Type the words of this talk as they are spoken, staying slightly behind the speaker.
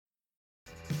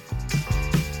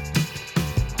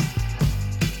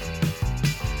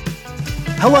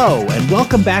Hello, and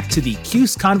welcome back to the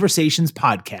CUSE Conversations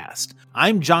podcast.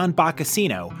 I'm John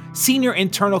Boccacino, Senior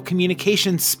Internal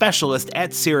Communications Specialist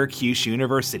at Syracuse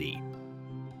University.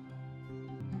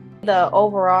 The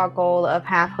overall goal of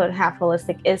Half Hood, Half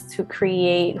Holistic is to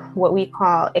create what we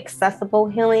call accessible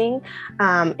healing.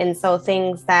 And so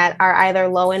things that are either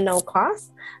low and no cost,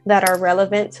 that are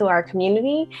relevant to our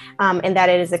community, and that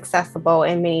it is accessible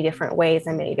in many different ways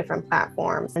and many different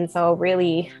platforms. And so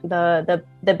really the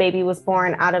baby was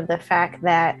born out of the fact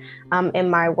that in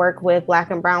my work with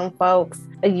Black and Brown folks,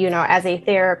 as a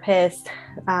therapist,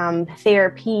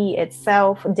 therapy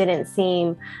itself didn't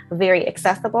seem very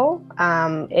accessible.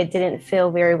 It didn't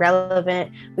feel very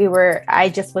relevant.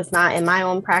 I just was not in my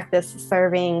own practice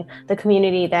serving the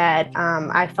community that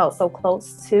I felt so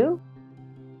close to.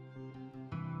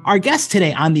 Our guest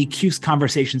today on the CUSE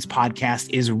Conversations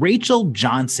podcast is Rachel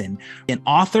Johnson, an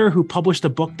author who published a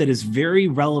book that is very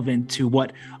relevant to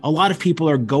what a lot of people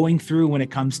are going through when it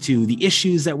comes to the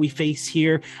issues that we face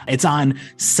here. It's on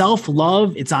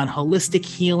self-love, it's on holistic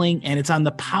healing, and it's on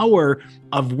the power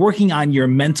of working on your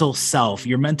mental self,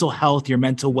 your mental health, your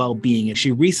mental well-being. And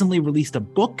she recently released a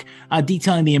book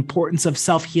detailing the importance of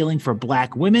self-healing for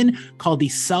Black women called the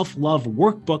Self-Love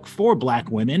Workbook for Black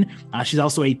Women. She's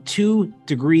also a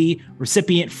 2-degree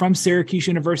recipient from Syracuse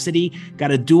University,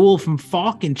 got a dual from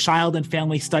Falk in Child and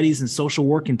Family Studies and Social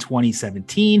Work in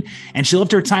 2017. And she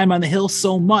loved her time on the Hill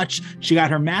so much, she got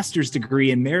her master's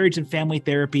degree in Marriage and Family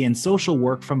Therapy and Social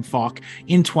Work from Falk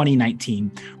in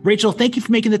 2019. Rachel, thank you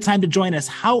for making the time to join us.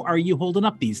 How are you holding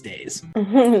up these days?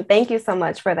 Thank you so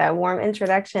much for that warm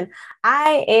introduction.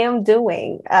 I am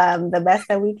doing the best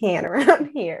that we can around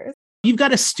here. You've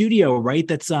got a studio, right?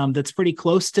 That's pretty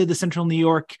close to the Central New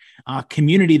York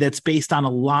community that's based on a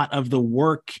lot of the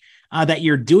work that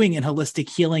you're doing in holistic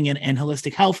healing and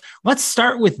holistic health. Let's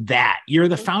start with that. You're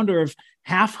the founder of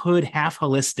Half Hood, Half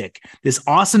Holistic, this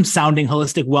awesome sounding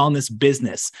holistic wellness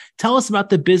business. Tell us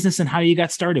about the business and how you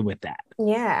got started with that.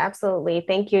 Yeah, absolutely.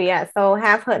 Thank you. Yeah. So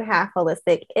Half Hood, Half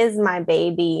Holistic is my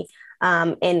baby.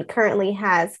 And currently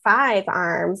has 5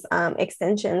 arms,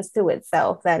 extensions to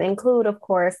itself that include, of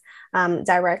course,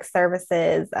 direct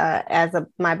services.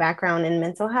 My background in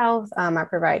mental health, I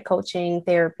provide coaching,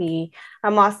 therapy.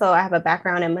 I have a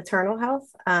background in maternal health.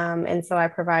 And so I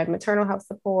provide maternal health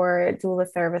support,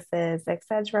 doula services,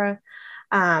 etc.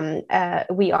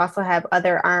 We also have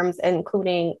other arms,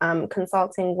 including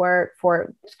consulting work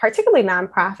for particularly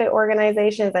nonprofit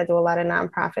organizations. I do a lot of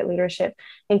nonprofit leadership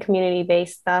and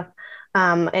community-based stuff.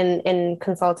 And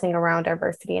consulting around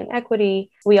diversity and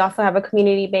equity. We also have a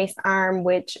community-based arm,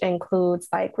 which includes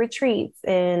like retreats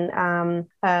and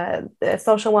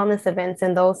social wellness events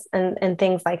and those and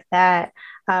things like that.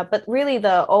 But really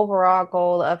the overall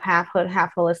goal of Half Hood,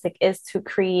 Half Holistic is to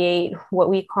create what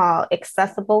we call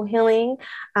accessible healing.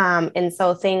 And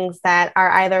so things that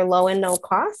are either low and no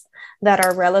cost, that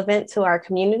are relevant to our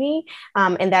community,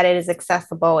 and that it is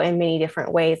accessible in many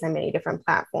different ways and many different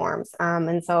platforms.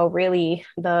 And so really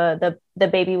the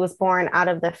baby was born out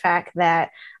of the fact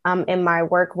that in my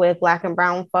work with Black and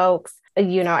Brown folks,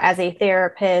 as a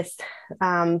therapist,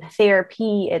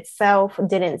 therapy itself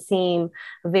didn't seem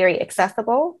very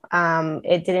accessible.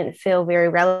 It didn't feel very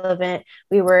relevant.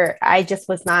 I just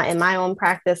was not in my own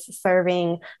practice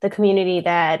serving the community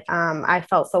that I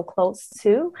felt so close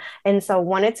to. And so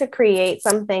wanted to create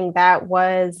something that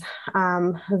was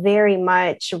very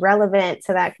much relevant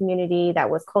to that community, that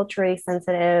was culturally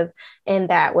sensitive and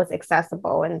that was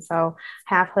accessible. And so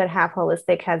Half Hood, Half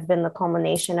Holistic has been the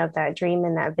culmination of that dream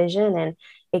and that vision, and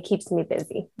it keeps me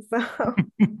busy. So.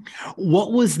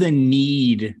 What was the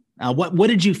need? What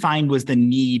did you find was the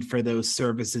need for those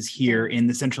services here in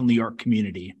the Central New York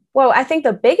community? Well, I think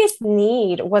the biggest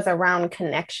need was around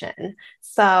connection.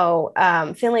 So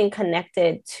feeling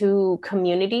connected to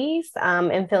communities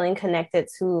and feeling connected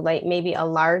to like maybe a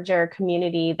larger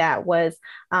community that was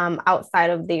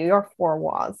outside of your 4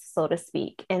 walls, so to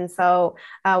speak. And so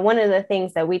one of the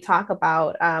things that we talk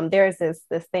about, there's this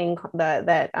thing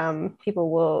that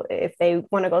people will, if they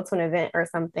want to go to an event or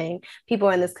something, people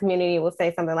in this community will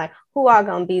say something like, who are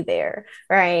going to be there,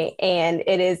 right? And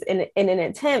it is in an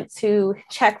attempt to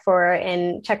check for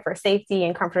safety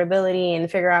and comfortability and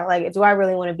figure out like, do I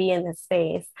really want to be in this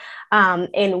space?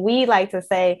 And we like to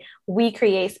say, we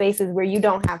create spaces where you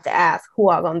don't have to ask who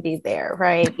are going to be there,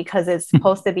 right? Because it's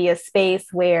supposed to be a space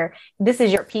where this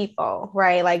is your people,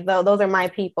 right? Like those are my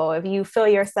people. If you feel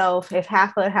yourself, if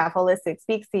Half Hood, Half Holistic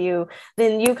speaks to you,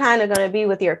 then you kind of going to be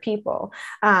with your people.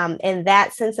 And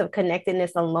that sense of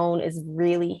connectedness alone is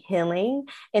really healing,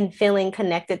 and feeling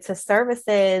connected to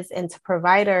services and to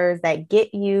providers that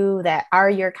get you, that are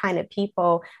your kind of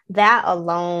people. That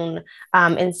alone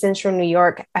in Central New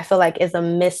York, I feel like is a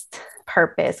missed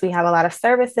purpose. We have a lot of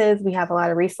services, we have a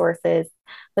lot of resources,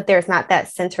 but there's not that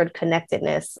centered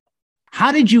connectedness.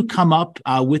 How did you come up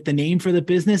with the name for the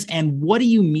business? And what do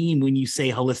you mean when you say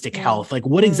holistic health? Like,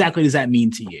 what exactly does that mean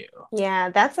to you? Yeah,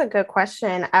 that's a good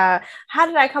question. How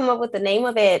did I come up with the name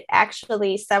of it?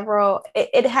 Actually,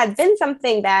 it had been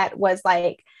something that was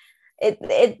like,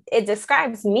 it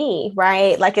describes me,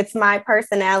 right? Like it's my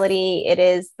personality. It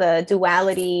is the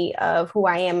duality of who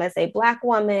I am as a Black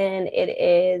woman.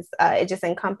 It just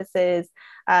encompasses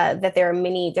that there are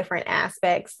many different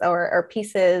aspects or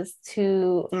pieces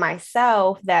to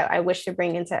myself that I wish to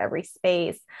bring into every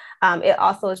space. It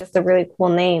also is just a really cool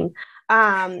name.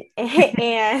 And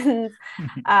when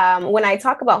I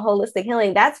talk about holistic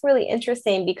healing, that's really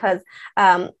interesting because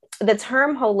the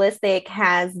term holistic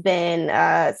has been,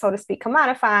 so to speak,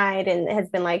 commodified and has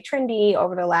been like trendy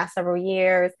over the last several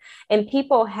years. And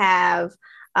people have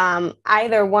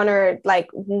either one or like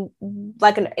a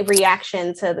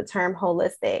reaction to the term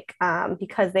holistic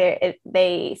because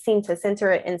they seem to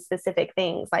center it in specific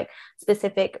things like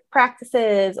specific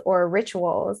practices or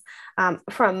rituals.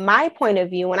 From my point of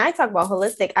view, when I talk about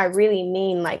holistic, I really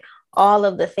mean like all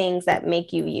of the things that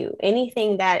make you,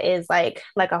 anything that is like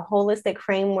a holistic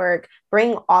framework,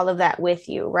 bring all of that with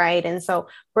you, right? And so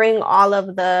bring all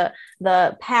of the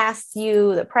past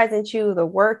you, the present you, the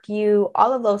work you,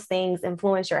 all of those things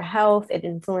influence your health. It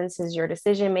influences your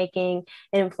decision making,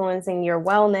 influencing your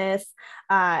wellness.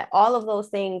 All of those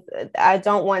things, I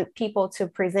don't want people to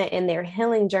present in their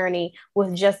healing journey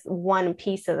with just one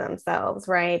piece of themselves,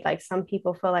 right? Like some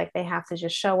people feel like they have to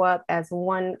just show up as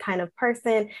one kind of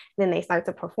person, then they start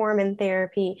to perform in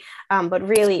therapy. But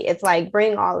really, it's like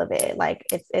bring all of it, like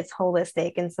it's holistic.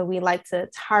 And so we like to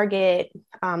target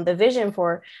the vision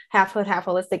for Half Hood, Half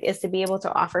Holistic is to be able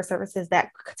to offer services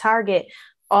that target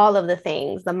all of the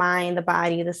things, the mind, the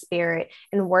body, the spirit,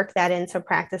 and work that into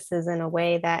practices in a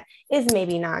way that is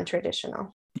maybe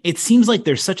non-traditional. It seems like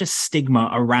there's such a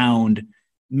stigma around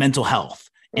mental health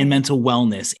and mental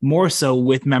wellness, more so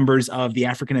with members of the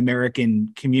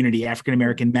African-American community,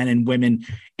 African-American men and women.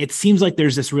 It seems like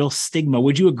there's this real stigma.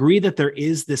 Would you agree that there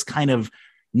is this kind of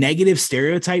negative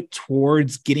stereotype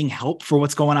towards getting help for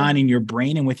what's going on in your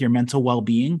brain and with your mental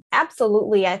well-being?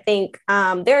 Absolutely. I think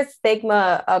there's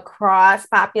stigma across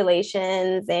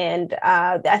populations. And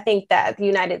I think that the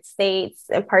United States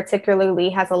particularly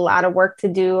has a lot of work to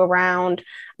do around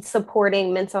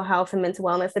supporting mental health and mental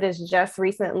wellness. It is just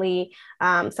recently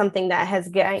something that has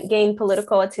gained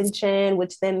political attention,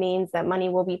 which then means that money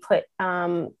will be put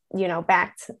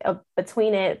back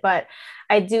between it. But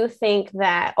I do think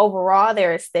that overall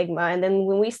there is stigma. And then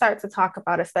when we start to talk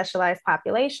about a specialized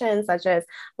population, such as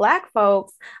Black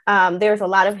folks, there's a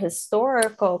lot of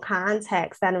historical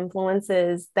context that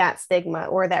influences that stigma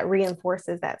or that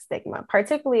reinforces that stigma,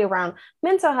 particularly around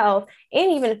mental health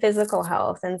and even physical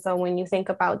health. And so when you think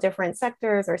about different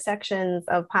sectors or sections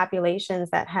of populations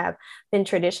that have been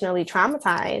traditionally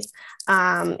traumatized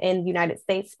in the United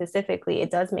States specifically,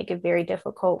 it does make it very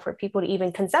difficult for people to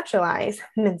even conceptualize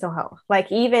mental health,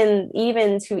 like even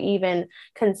to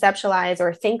conceptualize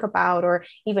or think about or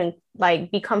even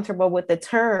like be comfortable with the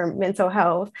term mental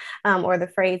health or the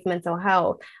phrase mental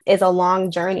health is a long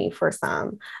journey for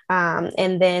some.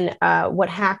 And then what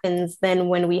happens then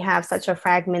when we have such a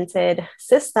fragmented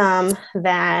system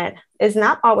that is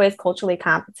not always culturally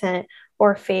competent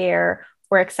or fair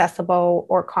or accessible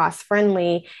or cost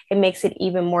friendly, it makes it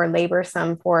even more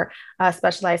laborsome for a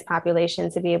specialized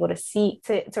population to be able to seek,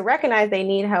 to recognize they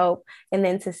need help and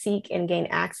then to seek and gain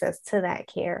access to that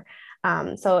care.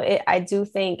 I do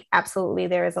think absolutely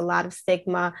there is a lot of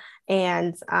stigma,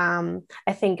 and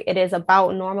I think it is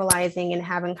about normalizing and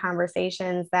having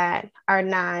conversations that are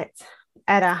not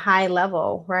at a high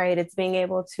level, right? It's being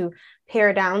able to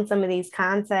pare down some of these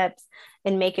concepts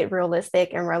and make it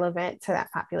realistic and relevant to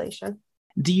that population.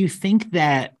 Do you think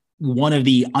that one of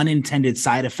the unintended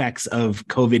side effects of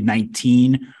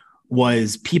COVID-19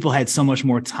 was people had so much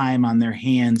more time on their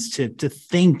hands to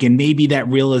think, and maybe that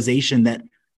realization that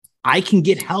I can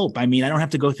get help? I mean, I don't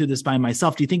have to go through this by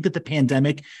myself. Do you think that the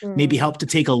pandemic maybe helped to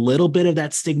take a little bit of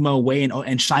that stigma away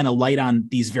and shine a light on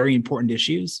these very important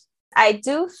issues? I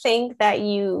do think that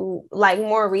you, like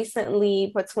more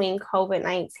recently between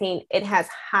COVID-19, it has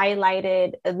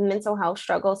highlighted mental health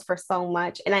struggles for so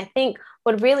much. And I think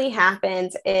what really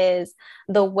happens is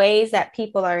the ways that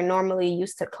people are normally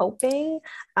used to coping,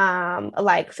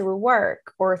 like through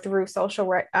work or through social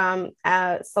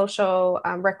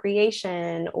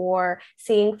recreation or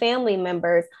seeing family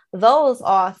members, those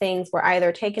all things were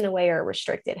either taken away or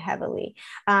restricted heavily.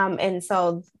 And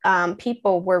so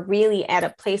people were really at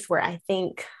a place where I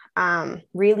think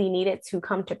really needed to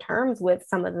come to terms with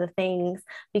some of the things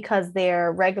because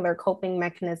their regular coping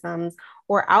mechanisms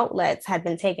or outlets had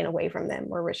been taken away from them,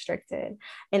 were restricted.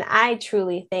 And I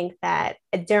truly think that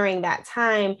during that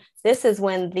time, this is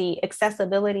when the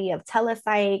accessibility of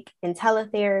telepsych and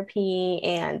teletherapy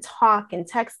and talk and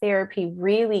text therapy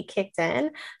really kicked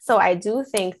in. So I do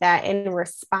think that in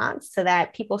response to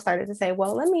that, people started to say,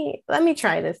 well, let me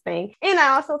try this thing. And I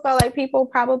also felt like people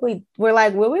probably were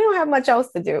like, well, we don't have much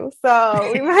else to do.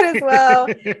 So we might as well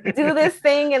do this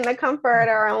thing in the comfort of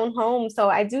our own home. So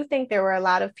I do think there were a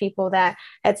lot of people that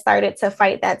had started to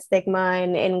fight that stigma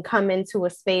and come into a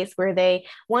space where they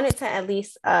wanted to at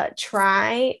least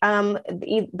try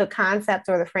the concept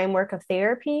or the framework of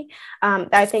therapy.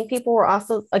 I think people were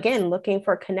also, again, looking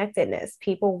for connectedness.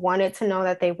 People wanted to know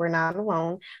that they were not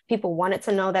alone. People wanted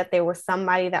to know that there was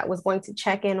somebody that was going to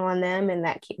check in on them and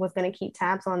that was going to keep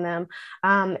tabs on them.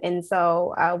 And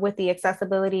so with the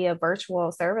accessibility of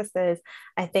virtual services,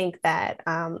 I think that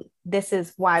this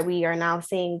is why we are now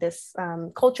seeing this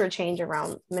culture change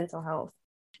around mental health.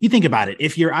 You think about it.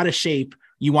 If you're out of shape,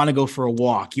 you want to go for a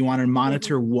walk. You want to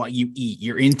monitor what you eat,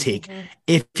 your intake.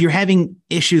 If you're having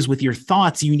issues with your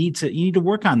thoughts, you need to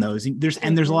work on those. There's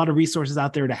a lot of resources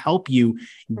out there to help you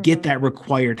get that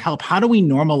required help. How do we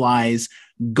normalize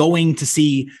going to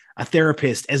see a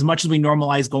therapist as much as we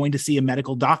normalize going to see a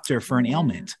medical doctor for an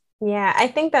ailment? Yeah, I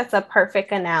think that's a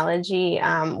perfect analogy.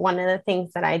 One of the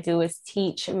things that I do is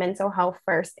teach mental health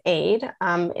first aid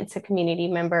to community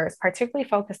members, particularly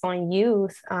focused on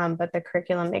youth, but the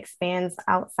curriculum expands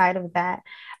outside of that.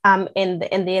 And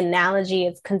the analogy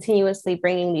is continuously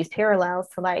bringing these parallels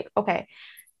to like, okay,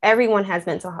 everyone has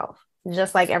mental health,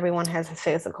 just like everyone has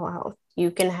physical health. You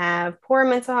can have poor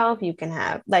mental health. You can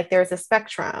have, like, there's a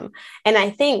spectrum. And I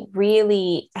think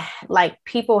really like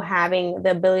people having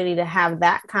the ability to have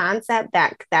that concept,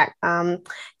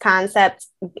 concept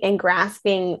and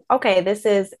grasping,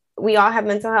 okay, we all have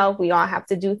mental health. We all have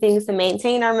to do things to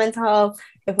maintain our mental health.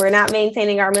 If we're not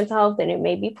maintaining our mental health, then it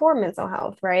may be poor mental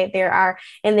health, right?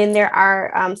 And then there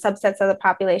are subsets of the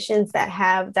populations that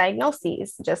have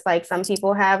diagnoses, just like some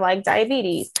people have like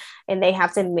diabetes, and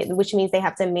which means they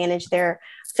have to manage their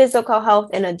physical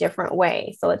health in a different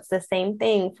way. So it's the same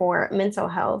thing for mental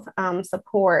health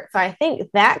support. So I think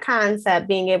that concept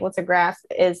being able to grasp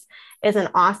is an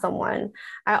awesome one.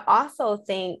 I also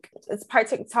think it's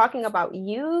talking about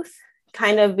youth,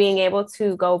 kind of being able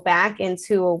to go back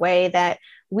into a way that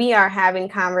we are having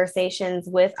conversations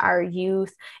with our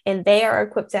youth and they are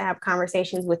equipped to have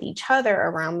conversations with each other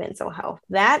around mental health.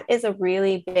 That is a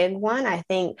really big one, I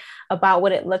think, about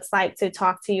what it looks like to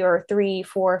talk to your 3,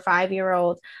 4,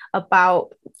 5-year-old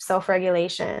about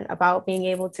self-regulation, about being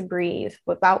able to breathe,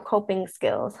 about coping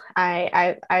skills.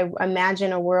 I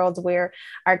imagine a world where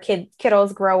our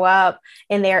kiddos grow up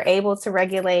and they're able to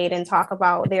regulate and talk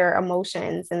about their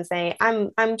emotions and say,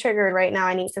 I'm triggered right now,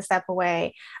 I need to step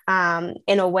away,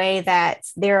 in a way that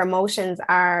they're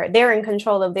in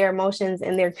control of their emotions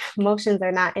and their emotions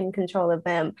are not in control of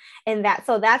them. And that's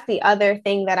the other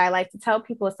thing that I like to tell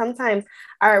people. Sometimes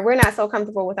we're not so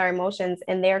comfortable with our emotions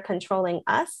and they're controlling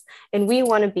us, and we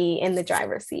want to be in the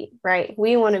driver's seat, right?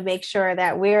 We want to make sure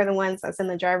that we're the ones that's in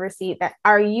the driver's seat. That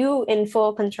are you in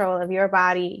full control of your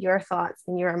body, your thoughts,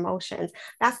 and your emotions?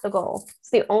 That's the goal.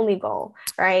 It's the only goal,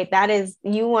 right? That is,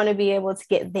 you want to be able to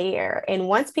get there. And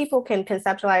once people can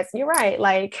conceptualize, you're right,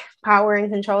 like power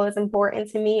and control is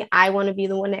important to me. I want to be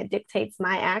the one that dictates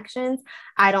my actions.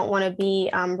 I don't want to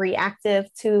be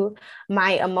reactive to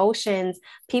my emotions.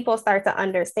 People start to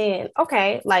understand,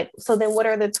 okay, like, so then what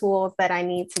are the tools that I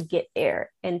need to get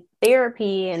there? And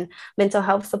therapy and mental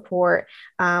health support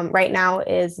right now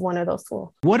is one of those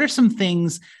tools. What are some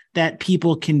things that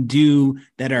people can do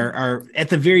that are at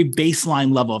the very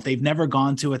baseline level if they've never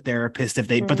gone to a therapist, but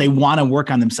they want to work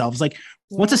on themselves? Like,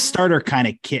 what's a starter kind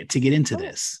of kit to get into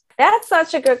this? That's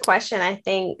such a good question. I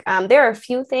think there are a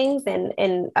few things,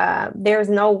 and there's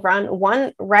no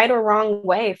one right or wrong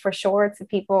way for sure to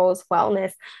people's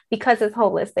wellness because it's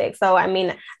holistic. So, I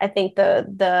mean, I think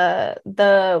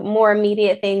the more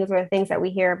immediate things or things that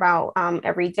we hear about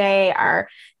every day are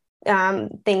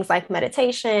things like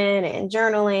meditation and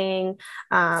journaling.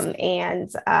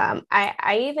 I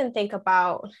even think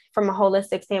about, from a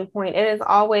holistic standpoint,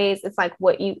 it's like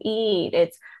what you eat,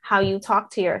 it's how you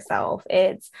talk to yourself,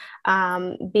 it's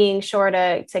being sure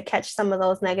to catch some of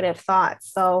those negative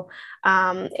thoughts. So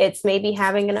it's maybe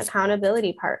having an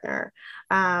accountability partner.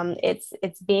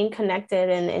 It's being connected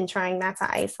and trying not to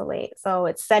isolate. So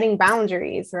it's setting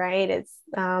boundaries, right?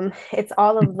 It's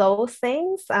all of those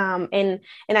things. And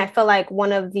I feel like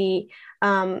one of the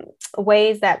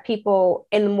ways that people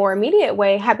in the more immediate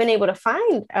way have been able to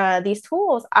find these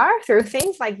tools are through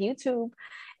things like YouTube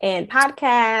and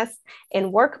podcasts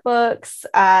and workbooks,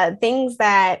 things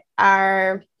that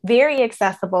are very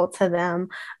accessible to them,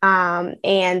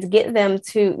 and get them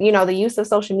to, the use of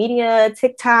social media,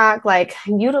 TikTok, like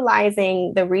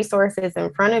utilizing the resources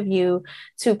in front of you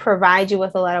to provide you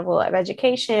with a level of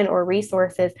education or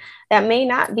resources that may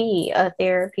not be a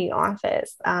therapy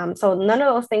office. So none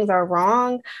of those things are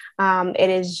wrong.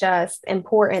 It is just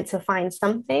important to find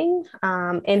something,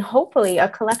 and hopefully a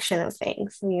collection of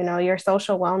things. Your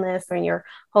social wellness and your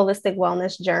holistic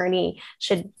wellness journey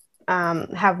should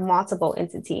have multiple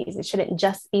entities. It shouldn't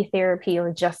just be therapy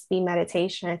or just be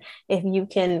meditation. If you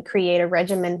can create a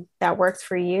regimen that works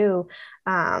for you,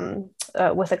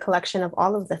 with a collection of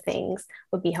all of the things,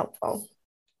 would be helpful.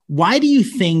 Why do you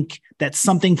think that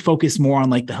something focused more on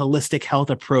like the holistic health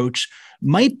approach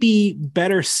might be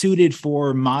better suited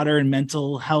for modern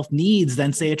mental health needs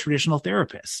than, say, a traditional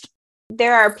therapist?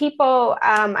 There are people,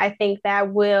 I think,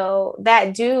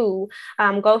 that do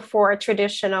go for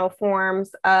traditional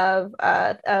forms of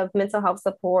mental health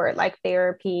support, like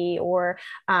therapy or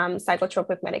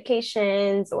psychotropic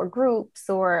medications or groups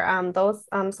or those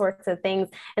sorts of things.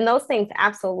 And those things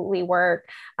absolutely work.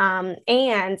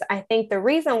 And I think the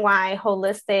reason why a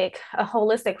holistic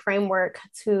framework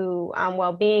to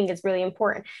well-being is really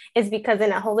important is because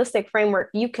in a holistic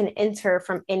framework, you can enter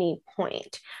from any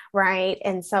point, right?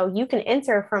 And so you can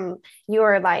enter from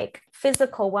your like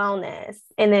physical wellness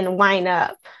and then wind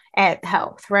up at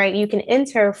health, right? You can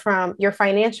enter from your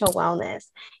financial wellness.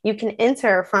 You can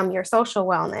enter from your social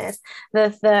wellness.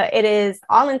 It is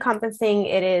all encompassing.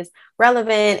 It is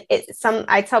relevant.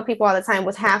 I tell people all the time,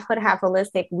 with Half Hood, Half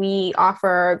Holistic, we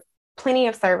offer plenty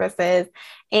of services.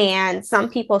 And some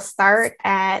people start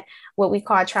at what we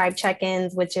call Tribe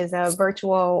Check-ins, which is a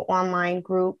virtual online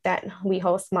group that we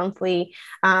host monthly.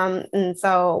 And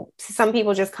so some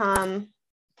people just come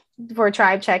for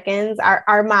Tribe Check-ins.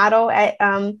 Our motto at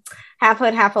Half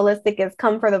Hood, Half Holistic is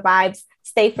come for the vibes,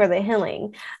 stay for the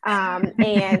healing.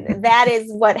 And that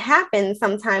is what happens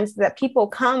sometimes, that people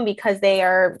come because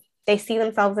they see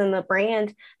themselves in the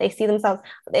brand. They see themselves,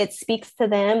 it speaks to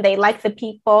them. They like the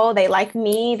people, they like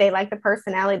me, they like the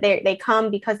personality. They come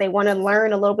because they want to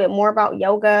learn a little bit more about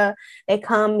yoga. They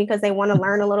come because they want to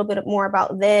learn a little bit more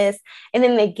about this. And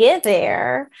then they get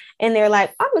there and they're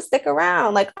like, I'm gonna stick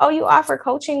around. Like, oh, you offer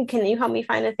coaching. Can you help me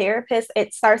find a therapist?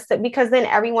 It starts to, because then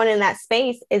everyone in that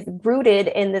space is rooted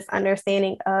in this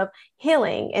understanding of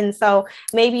healing. And so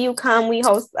maybe you come, we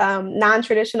host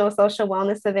non-traditional social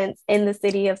wellness events in the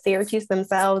city of Syracuse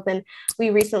themselves. And we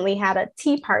recently had a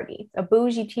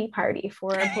bougie tea party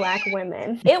for Black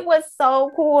women. It was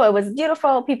so cool. It was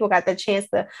beautiful. People got the chance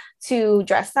to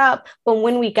dress up. But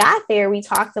when we got there, we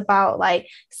talked about like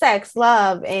sex,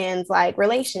 love, and like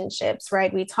relationships,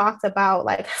 right? We talked about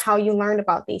like how you learned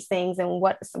about these things and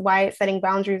why setting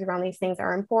boundaries around these things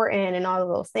are important and all of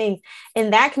those things.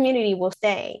 And that community will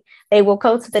stay. They will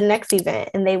go to the next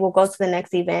event and they will go to the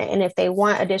next event. And if they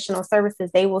want additional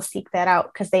services, they will seek that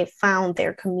out because they found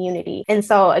their community. And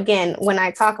so again, when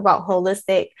I talk about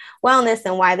holistic wellness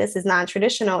and why this is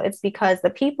non-traditional, it's because the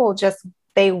people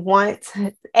they want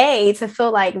to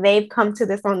feel like they've come to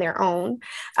this on their own.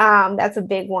 That's a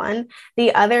big one.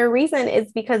 The other reason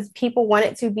is because people want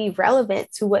it to be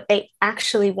relevant to what they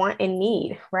actually want and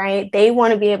need, right? They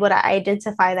want to be able to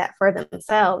identify that for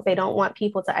themselves. They don't want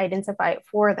people to identify it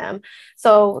for them.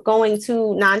 So going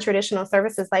to non-traditional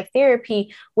services like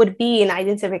therapy would be an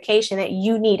identification that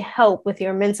you need help with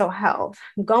your mental health.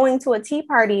 Going to a tea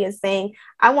party is saying,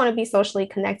 I want to be socially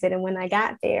connected. And when I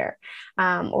got there,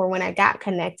 or when I got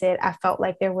connected, I felt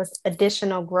like there was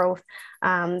additional growth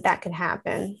that could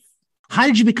happen. How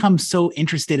did you become so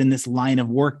interested in this line of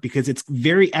work? Because it's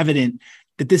very evident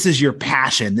that this is your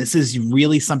passion. This is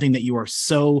really something that you are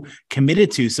so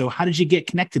committed to. So how did you get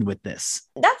connected with this?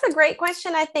 That's a great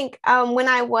question. I think I've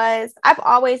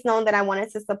always known that I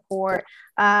wanted to support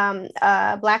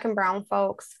Black and brown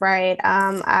folks, right?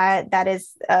 That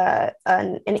is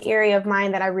an area of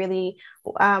mine that I really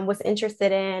was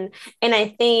interested in. And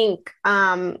I think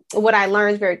what I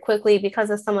learned very quickly, because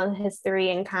of some of the history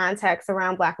and context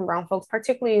around Black and brown folks,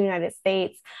 particularly in the United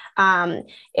States,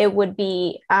 it would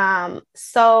be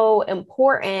so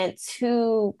important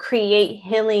to create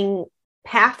healing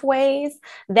pathways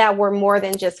that were more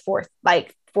than just for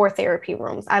therapy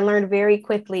rooms. I learned very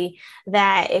quickly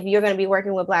that if you're going to be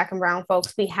working with Black and brown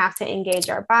folks, we have to engage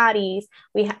our bodies.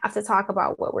 We have to talk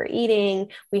about what we're eating.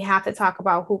 We have to talk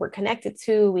about who we're connected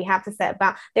to. We have to set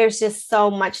about, there's just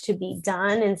so much to be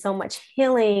done and so much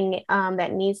healing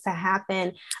that needs to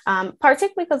happen,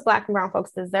 particularly because Black and brown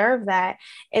folks deserve that.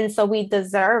 And so we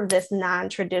deserve this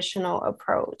non-traditional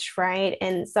approach, right?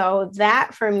 And so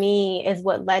that for me is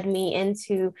what led me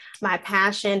into my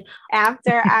passion.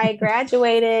 After I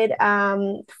graduated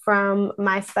from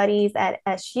my studies at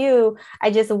SU,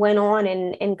 I just went on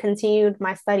and continued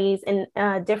my studies in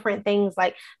different things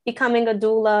like becoming a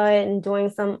doula and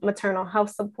doing some maternal health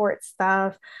support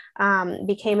stuff,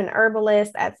 became an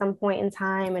herbalist at some point in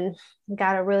time and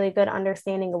got a really good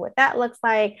understanding of what that looks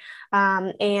like.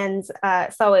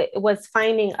 So it was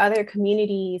finding other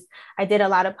communities. I did a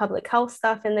lot of public health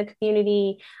stuff in the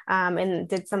community and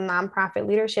did some nonprofit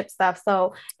leadership stuff.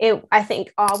 So I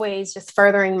think always just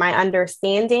furthering my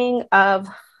understanding of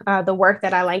the work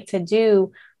that I like to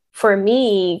do, for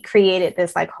me, created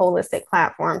this like holistic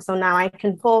platform. So now I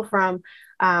can pull from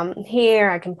here,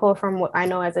 I can pull from what I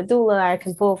know as a doula, I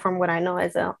can pull from what I know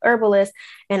as a herbalist,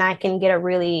 and I can get a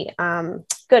really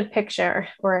good picture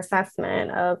or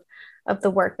assessment of the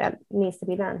work that needs to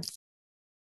be done.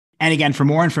 And again, for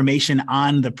more information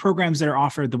on the programs that are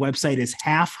offered, the website is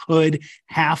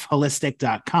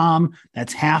halfhood.halfholistic.com.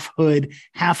 That's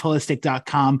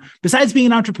halfhood.halfholistic.com. Besides being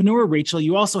an entrepreneur, Rachel,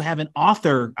 you also have an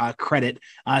author credit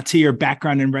to your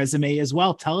background and resume as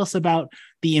well. Tell us about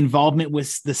the involvement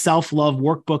with the Self-Love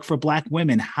Workbook for Black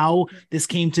Women, how this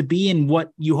came to be and what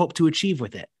you hope to achieve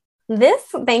with it.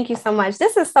 Thank you so much.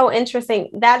 This is so interesting.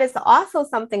 That is also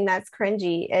something that's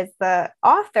cringy, is the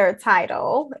author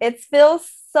title. It feels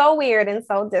so weird and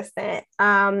so distant.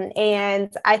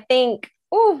 And I think,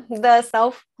 the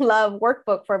Self-Love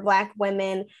Workbook for Black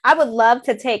Women, I would love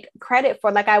to take credit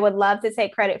for, I would love to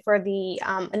take credit for the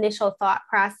initial thought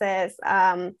process.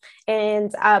 But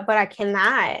I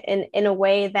cannot in a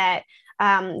way that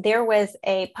there was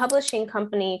a publishing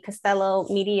company, Costello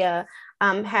Media,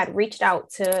 had reached out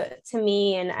to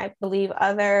me and I believe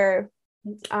other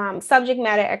subject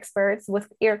matter experts, with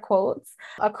air quotes,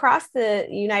 across the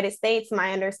United States.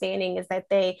 My understanding is that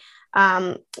they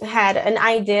had an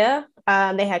idea.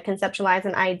 They had conceptualized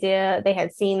an idea. They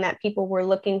had seen that people were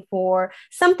looking for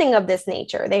something of this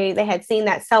nature. They had seen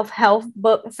that self-help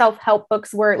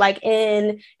books were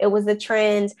it was a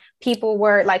trend. People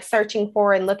were searching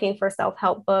for and looking for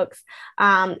self-help books.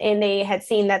 And they had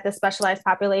seen that the specialized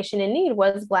population in need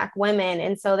was Black women.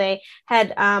 And so they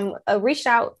had reached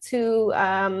out to,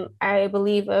 I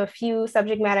believe, a few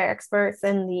subject matter experts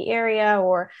in the area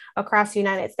or across the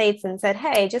United States and said,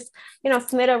 hey, just,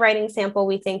 submit a writing sample.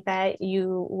 We think that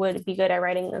you would be good at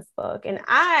writing this book. And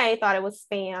I thought it was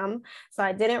spam, so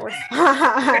I didn't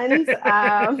respond.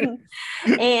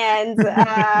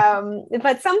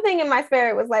 But something in my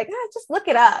spirit was like, just look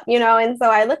it up, and so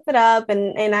I looked it up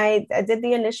and I did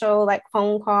the initial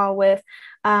phone call with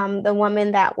the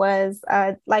woman that was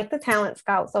the talent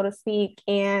scout, so to speak.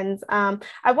 And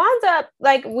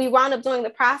we wound up doing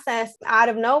the process out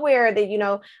of nowhere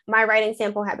that, my writing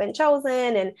sample had been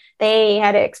chosen and they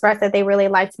had expressed that they really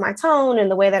liked my tone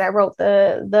and the way that I wrote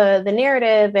the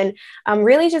narrative, and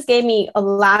really just gave me a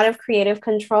lot of creative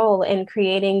control in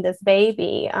creating this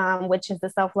baby, which is the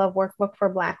Self-Love Workbook for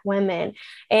Black Women.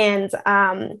 And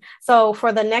so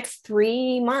for the next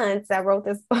 3 months, I wrote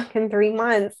this book in 3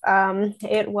 months.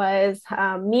 It was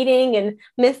meeting and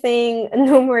missing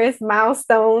numerous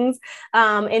milestones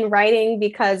in writing,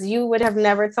 because you would have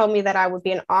never told me that I would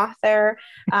be an author.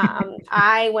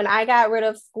 When I got rid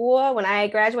of school, when I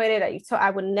graduated, I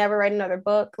would never write another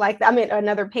book,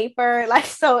 another paper.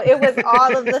 So it was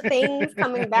all of the things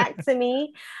coming back to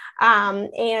me.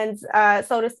 And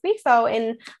so to speak. So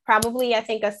in probably, I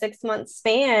think, a 6-month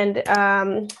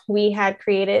span, we had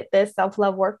created this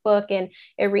self-love workbook, and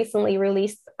it recently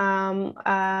released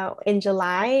in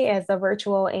July as a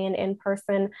virtual and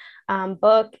in-person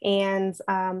book. And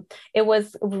it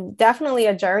was definitely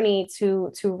a journey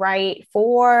to write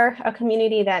for a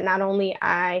community that not only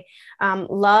I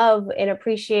love and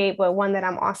appreciate, but one that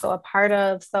I'm also a part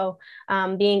of. So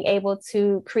being able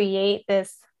to create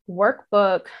this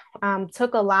workbook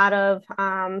took a lot of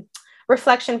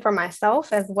reflection for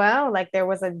myself as well. Like, there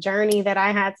was a journey that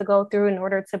I had to go through in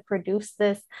order to produce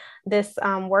this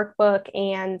workbook.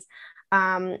 And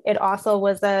it also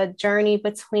was a journey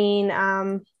between,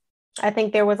 I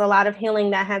think there was a lot of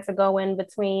healing that had to go in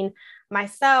between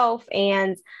myself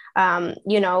and,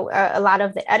 a lot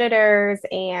of the editors,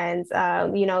 and,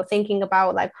 thinking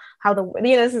about like how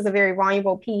this is a very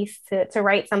valuable piece to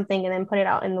write something and then put it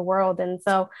out in the world. And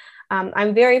so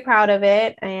I'm very proud of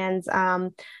it. And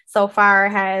so far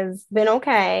has been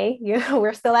okay.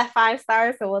 We're still at 5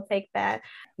 stars, so we'll take that.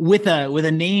 With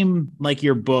a name like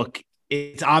your book,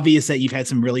 it's obvious that you've had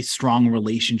some really strong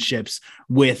relationships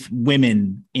with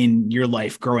women in your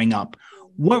life growing up.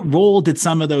 What role did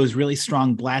some of those really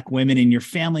strong Black women in your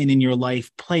family and in your life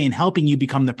play in helping you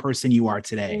become the person you are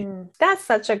today? That's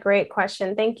such a great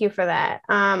question. Thank you for that.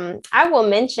 I will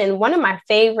mention one of my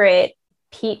favorite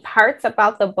parts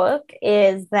about the book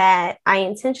is that I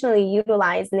intentionally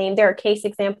utilize names. There are case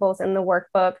examples in the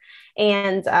workbook,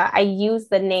 and I use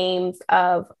the names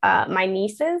of my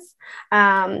nieces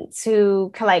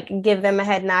to give them a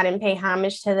head nod and pay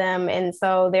homage to them. And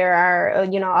so there are,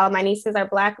 all my nieces are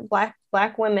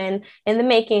Black women in the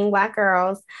making, Black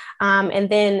girls. And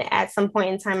then at some point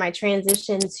in time, I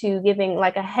transitioned to giving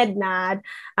like a head nod,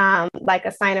 like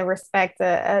a sign of respect,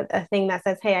 a thing that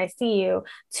says, "Hey, I see you,"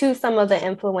 to some of the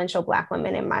influential Black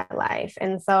women in my life.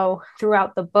 And so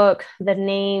throughout the book, the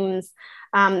names,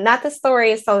 not the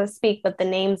stories, so to speak, but the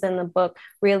names in the book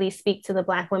really speak to the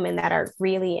Black women that are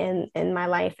really in my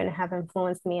life and have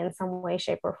influenced me in some way,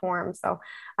 shape, or form. So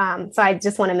I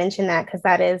just want to mention that, because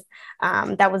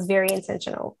that was very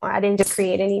intentional. I didn't just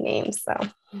create any names. So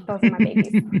those are my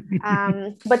babies.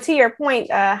 But to your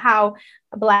point, how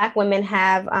Black women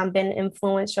have been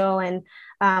influential and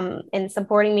in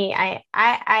supporting me,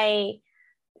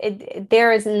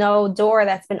 there is no door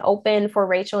that's been open for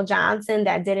Rachel Johnson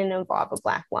that didn't involve a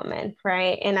Black woman,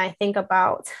 right? And I think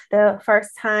about the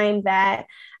first time that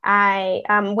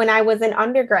when I was in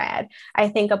undergrad, I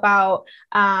think about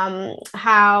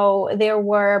how there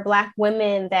were Black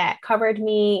women that covered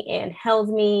me and held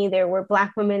me. There were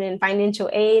Black women in financial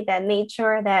aid that made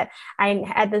sure that I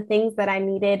had the things that I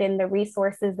needed and the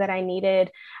resources that I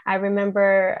needed. I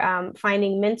remember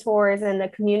finding mentors in the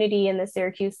community, in the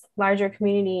Syracuse larger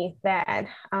community, that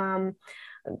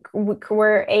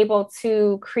were able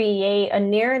to create a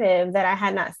narrative that I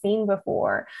had not seen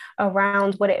before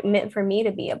around what it meant for me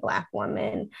to be a Black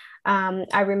woman.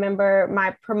 I remember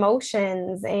my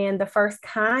promotions and the first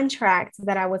contract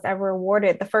that I was ever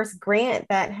awarded, the first grant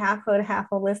that Half Hood,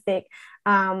 Half Holistic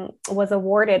was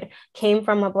awarded, came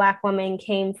from a Black woman,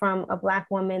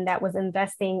 that was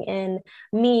investing in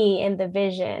me and the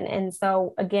vision. And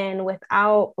so again,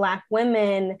 without Black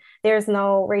women, there's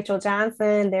no Rachel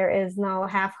Johnson, there is no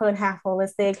Half Hood, Half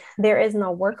Holistic, there is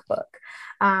no workbook.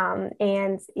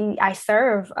 And I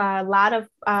serve a lot of,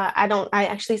 I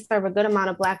actually serve a good amount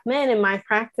of Black men in my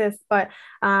practice, but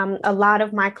a lot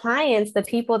of my clients, the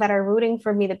people that are rooting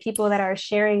for me, the people that are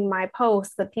sharing my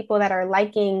posts, the people that are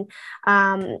liking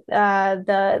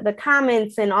the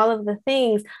comments and all of the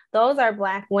things, those are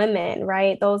Black women,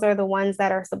 right? Those are the ones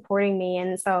that are supporting me.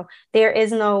 And so there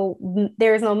is no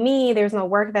me, there's no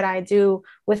work that I do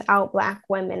without Black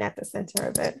women at the center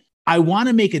of it. I want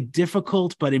to make a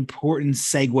difficult but important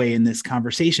segue in this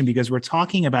conversation, because we're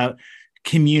talking about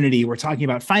community. We're talking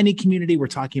about finding community. We're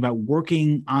talking about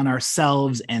working on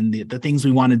ourselves and the things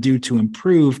we want to do to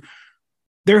improve.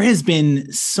 There has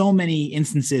been so many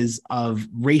instances of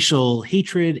racial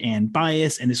hatred and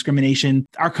bias and discrimination.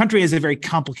 Our country has a very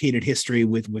complicated history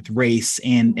with race,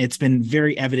 and it's been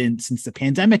very evident since the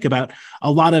pandemic about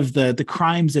a lot of the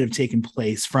crimes that have taken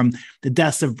place, from the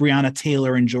deaths of Breonna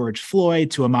Taylor and George Floyd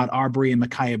to Ahmaud Arbery and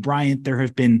Ma'Khia Bryant. There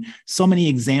have been so many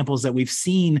examples that we've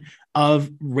seen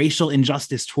of racial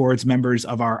injustice towards members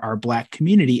of our Black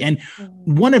community. And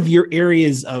one of your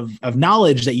areas of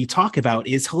knowledge that you talk about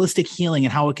is holistic healing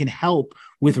and how it can help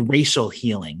with racial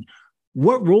healing.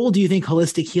 What role do you think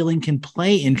holistic healing can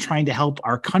play in trying to help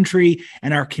our country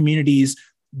and our communities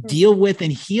deal with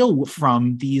and heal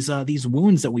from these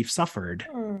wounds that we've suffered?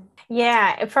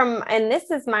 Yeah, and this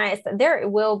is there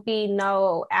will be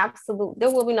no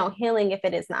healing if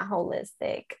it is not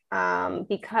holistic.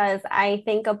 Because I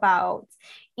think about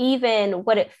even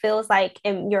what it feels like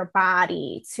in your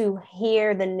body to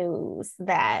hear the news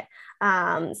that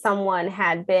someone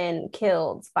had been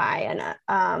killed by an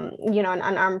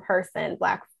unarmed person,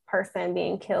 Black person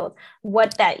being killed,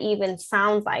 what that even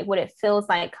sounds like, what it feels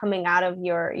like coming out of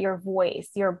your voice,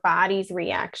 your body's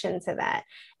reaction to that.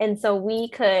 And so we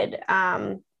could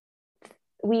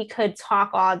talk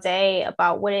all day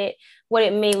about what it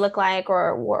may look like,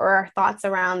 or our thoughts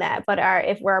around that. But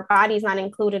if our body's not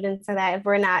included into that, if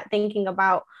we're not thinking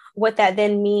about what that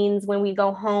then means when we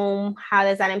go home, how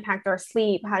does that impact our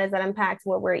sleep? How does that impact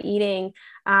what we're eating?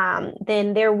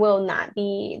 Then there will not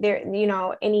be there,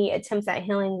 any attempts at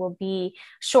healing will be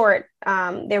short.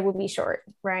 There will be short,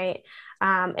 right?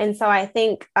 And so I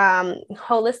think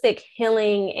holistic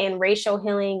healing and racial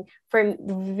healing for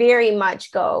very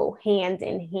much go hand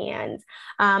in hand.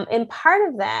 And part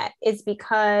of that is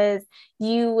because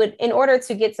in order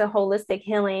to get to holistic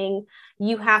healing,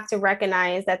 you have to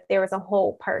recognize that there is a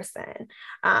whole person.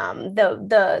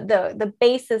 The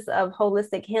basis of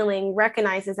holistic healing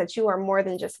recognizes that you are more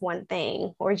than just one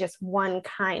thing or just one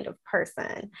kind of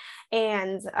person.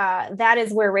 And that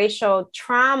is where racial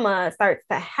trauma starts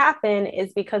to happen,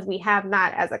 is because we have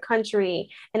not, as a country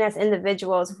and as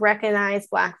individuals, recognized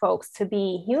Black folks to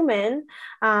be human,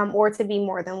 or to be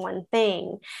more than one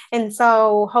thing. And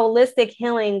so holistic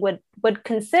healing would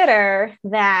consider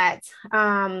that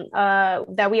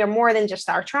that we are more than just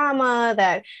our trauma,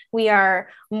 that we are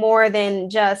more than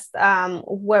just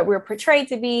what we're portrayed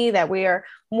to be, that we are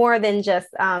more than just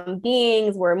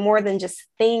beings, we're more than just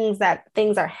things that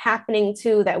things are happening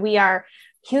to, that we are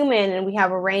human and we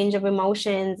have a range of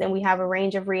emotions and we have a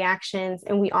range of reactions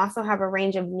and we also have a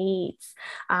range of needs.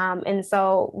 And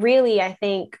so really, I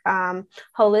think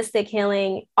holistic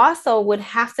healing also would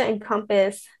have to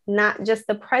encompass not just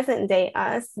the present day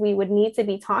us. We would need to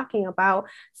be talking about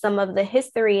some of the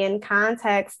history and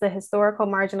context, the historical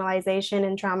marginalization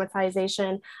and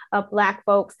traumatization of Black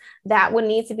folks that would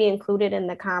need to be included in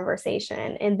the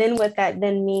conversation. And then what that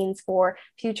then means for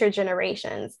future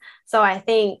generations. So I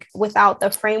think without the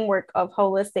framework of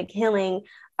holistic healing,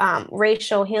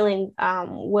 racial healing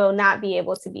will not be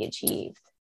able to be achieved.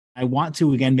 I want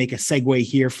to, again, make a segue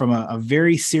here from a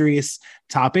very serious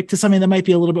topic to something that might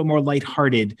be a little bit more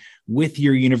lighthearted with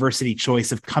your university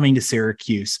choice of coming to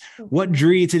Syracuse. What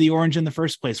drew you to the Orange in the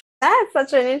first place? That's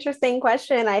such an interesting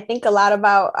question. I think a lot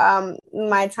about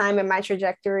my time and my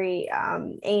trajectory.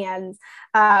 And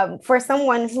for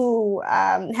someone who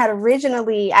had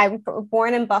originally, I'm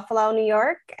born in Buffalo, New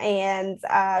York, and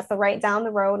so right down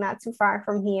the road, not too far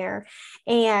from here.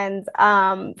 And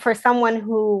for someone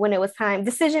who, when it was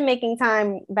decision-making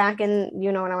time back in,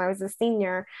 when I was a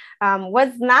senior, was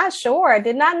not sure,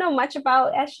 did not know much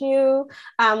about SU,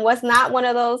 was not one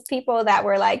of those people that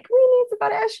were like, we need to go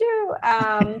to SU.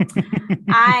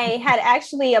 I had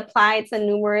actually applied to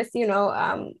numerous,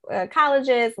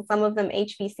 colleges, some of them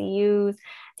HBCUs.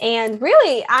 And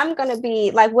really, I'm going to be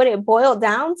like, what it boiled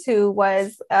down to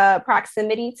was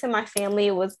proximity to my family.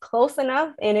 It was close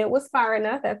enough and it was far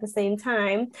enough at the same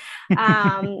time.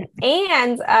 And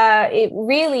it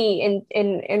really,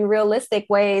 in realistic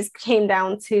ways, came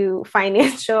down to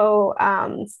financial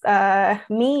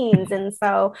means. And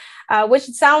so, which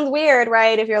sounds weird,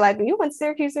 right? If you're like, you went to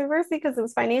Syracuse University because it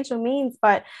was financial means.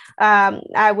 But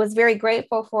I was very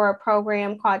grateful for a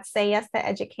program called Say Yes to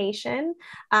Education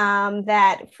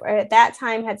that at that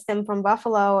time had stemmed from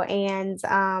Buffalo and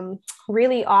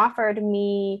really offered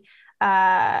me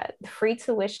free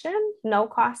tuition, no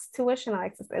cost tuition. I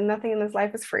like to say nothing in this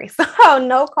life is free. So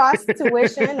no cost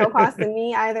tuition, no cost to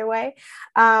me either way,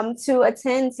 to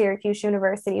attend Syracuse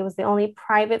University. It was the only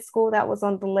private school that was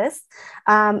on the list.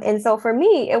 And so for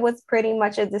me, it was pretty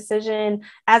much a decision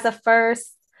as a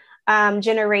first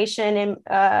generation and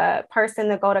person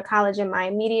to go to college in my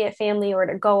immediate family, or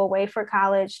to go away for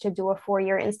college to do a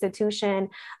 4-year institution,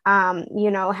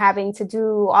 having to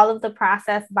do all of the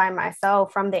process by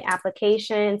myself, from the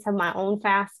application to my own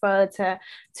FAFSA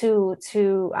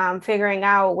to figuring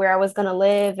out where I was going to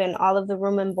live and all of the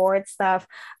room and board stuff.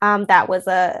 That was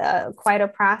quite a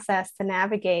process to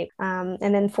navigate. And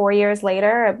then 4 years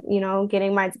later,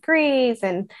 getting my degrees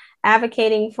and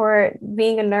advocating for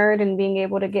being a nerd and being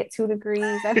able to get 2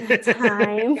 degrees at the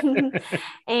time.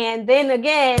 And then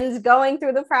again, going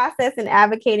through the process and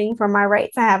advocating for my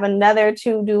right to have another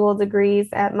 2 dual degrees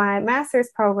at my master's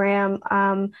program.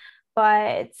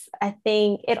 But I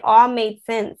think it all made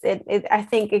sense. I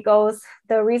think it goes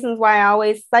the reasons why I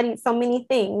always studied so many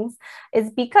things is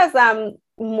because I'm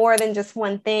more than just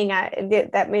one thing.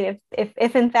 That mean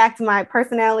if in fact my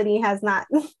personality has not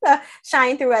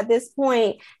shined through at this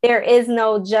point, there is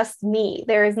no just me.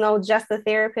 There is no just a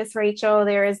therapist, Rachel.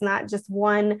 There is not just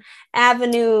one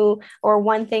avenue or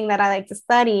one thing that I like to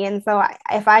study. And so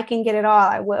if I can get it all,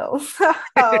 I will. So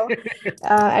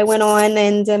I went on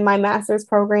and did my master's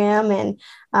program, and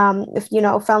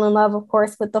fell in love, of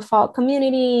course, with the Falk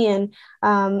community, and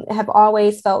have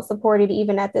always felt supported,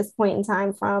 even at this point in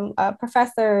time, from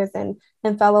professors and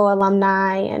fellow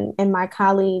alumni and my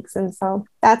colleagues. And so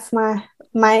that's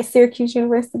my Syracuse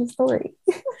University story.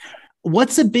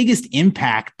 What's the biggest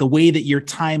impact, the way that your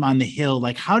time on the Hill,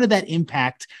 like how did that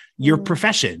impact your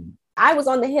profession? I was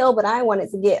on the Hill, but I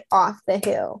wanted to get off the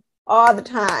Hill all the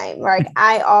time. Like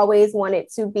I always wanted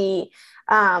to be,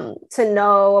 to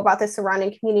know about the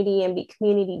surrounding community and be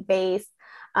community based.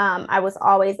 I was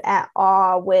always at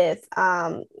awe with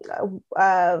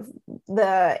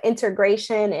the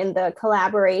integration and the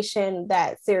collaboration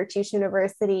that Syracuse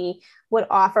University would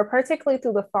offer, particularly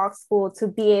through the Falk School, to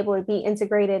be able to be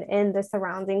integrated in the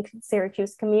surrounding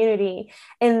Syracuse community.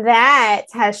 And that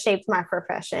has shaped my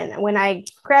profession. When I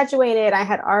graduated, I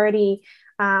had already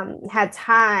had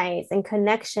ties and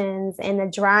connections and a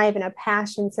drive and a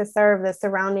passion to serve the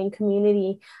surrounding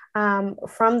community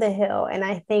from the Hill. And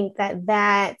I think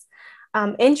that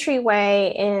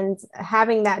entryway and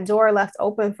having that door left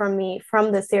open for me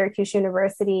from the Syracuse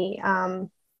University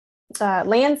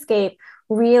landscape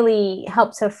really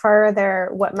helped to further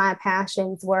what my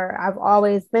passions were. I've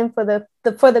always been for the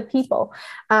people.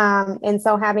 And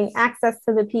so having access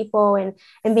to the people and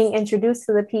being introduced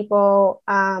to the people,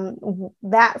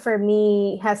 that for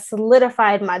me has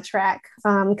solidified my track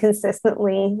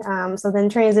consistently. So then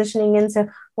transitioning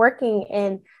into working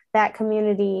in that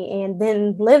community and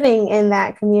then living in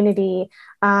that community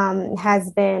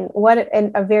has been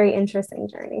a very interesting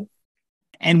journey.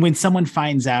 And when someone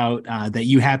finds out that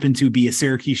you happen to be a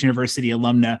Syracuse University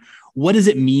alumna, what does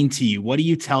it mean to you? What do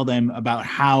you tell them about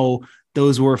how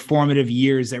those were formative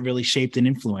years that really shaped and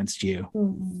influenced you?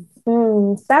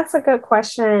 That's a good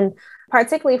question,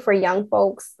 particularly for young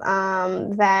folks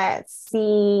that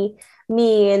see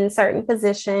me in certain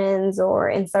positions or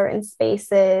in certain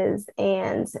spaces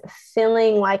and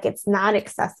feeling like it's not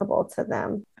accessible to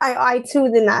them. I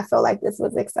too did not feel like this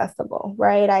was accessible,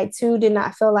 right? I too did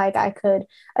not feel like I could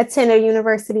attend a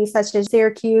university such as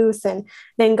Syracuse and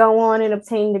then go on and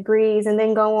obtain degrees and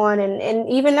then go on. And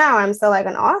even now I'm still like,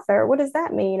 an author, what does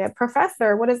that mean? A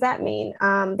professor, what does that mean?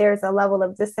 There's a level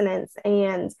of dissonance,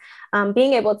 and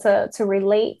being able to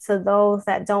relate to those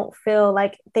that don't feel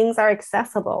like things are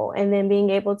accessible, and then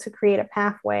being able to create a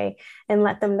pathway and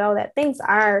let them know that things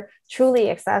are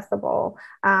truly accessible,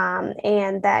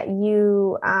 and that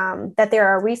that there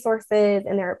are resources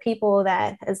and there are people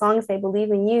that, as long as they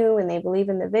believe in you and they believe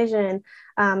in the vision,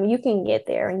 you can get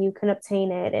there and you can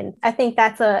obtain it. And I think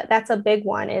that's a big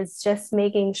one, is just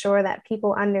making sure that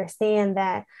people understand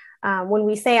that when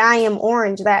we say I am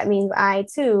orange, that means I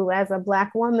too, as a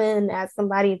Black woman, as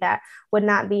somebody that would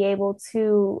not be able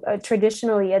to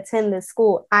traditionally attend this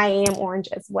school, I am orange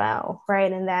as well,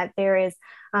 right? And that there is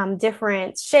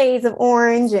different shades of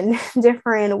orange and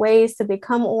different ways to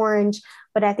become orange.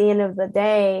 But at the end of the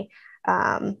day,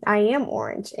 I am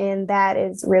orange, and that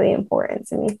is really important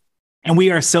to me. And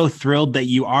we are so thrilled that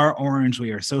you are orange.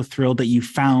 We are so thrilled that you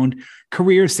found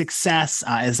career success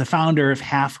as the founder of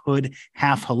Half Hood,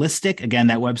 Half Holistic. Again,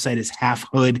 that website is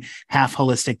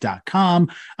halfhood.halfholistic.com.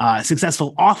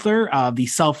 Successful author of the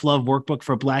Self-Love Workbook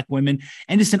for Black Women,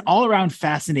 and just an all-around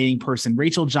fascinating person.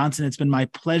 Rachel Johnson, it's been my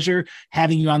pleasure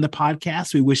having you on the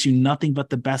podcast. We wish you nothing but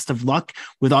the best of luck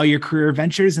with all your career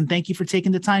ventures, and thank you for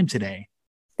taking the time today.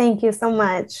 Thank you so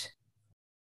much.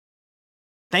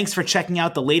 Thanks for checking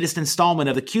out the latest installment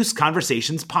of the CUSE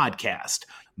Conversations podcast.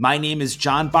 My name is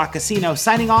John Boccacino,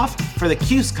 signing off for the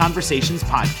CUSE Conversations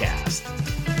podcast.